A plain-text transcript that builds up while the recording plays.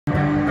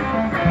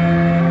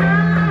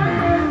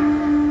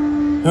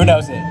Who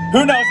knows it?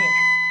 Who knows it?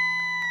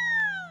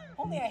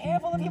 Only a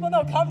handful of people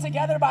know Come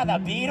Together by the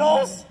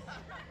Beatles?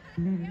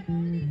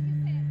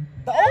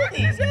 The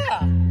oldies, yeah.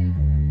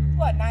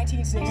 What,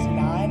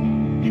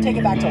 1969? You take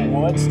it back to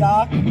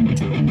Woodstock?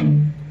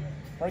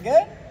 We're good?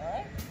 All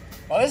right.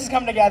 Well, this is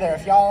Come Together.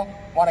 If y'all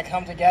want to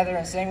come together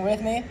and sing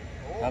with me,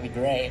 that'll be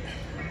great.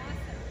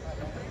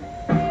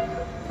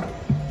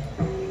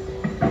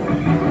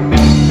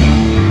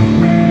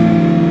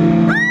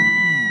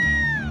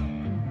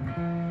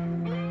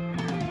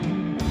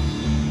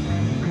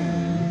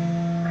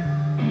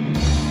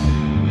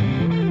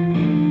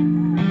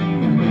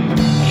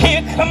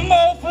 Here come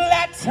old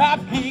flat top,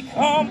 he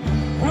come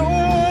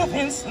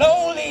grooving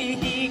slowly.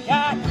 He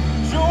got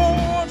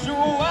juju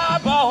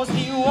eyeballs,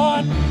 he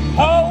won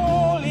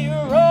holy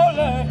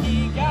roller.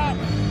 He got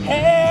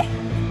hair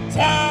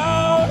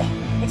down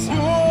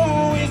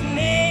to his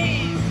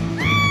knees.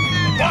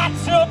 Got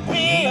to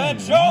be a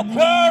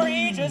joker,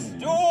 he just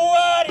do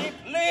what he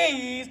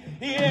please,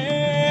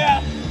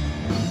 yeah.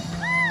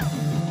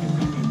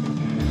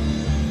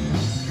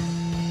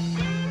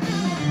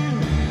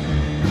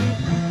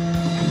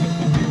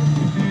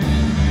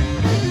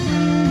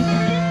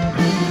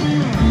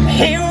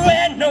 He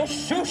wear no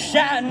shoe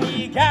shine,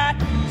 he got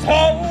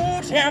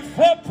toe jam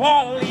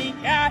football, he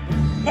got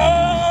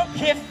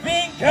monkey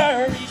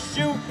finger, he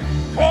shoot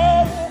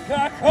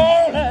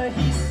Coca-Cola.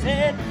 He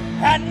said,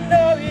 I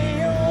know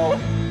you,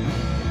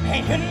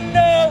 and you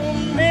know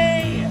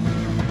me.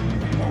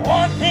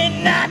 One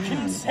thing I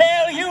can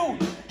tell you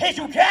is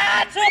you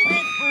got to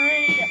be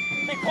free.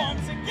 They come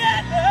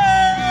together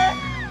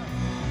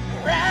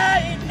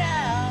right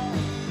now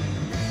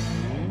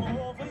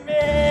over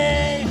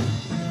me.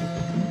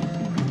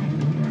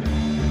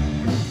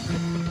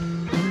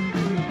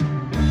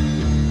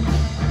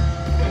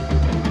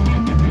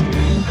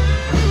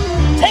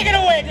 Take it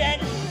away,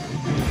 Daniel.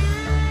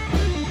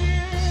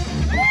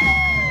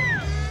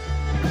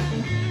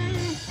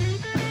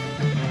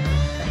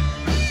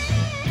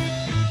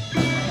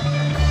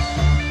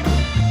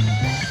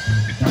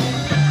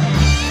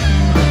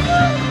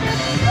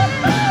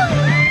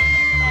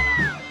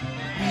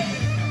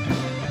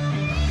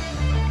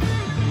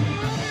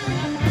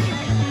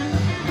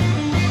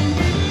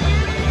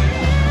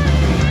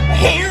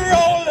 He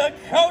roller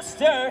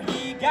coaster,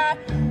 he got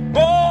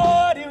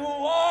body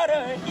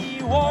water,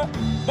 he wore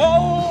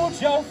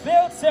Mojo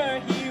filter,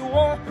 he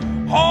wore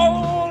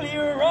holy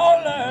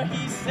roller.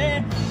 He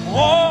said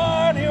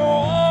 1 and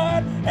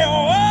 1 and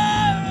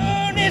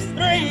 1 is 3,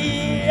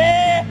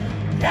 yeah.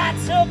 Got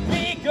to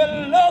be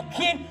good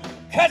looking,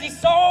 cause he's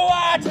so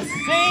hard to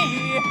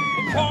see.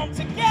 They come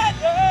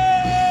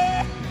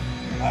together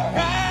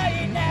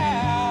right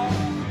now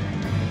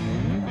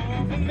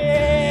over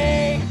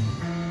me.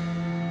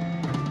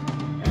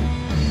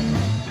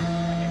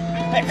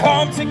 They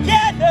come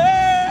together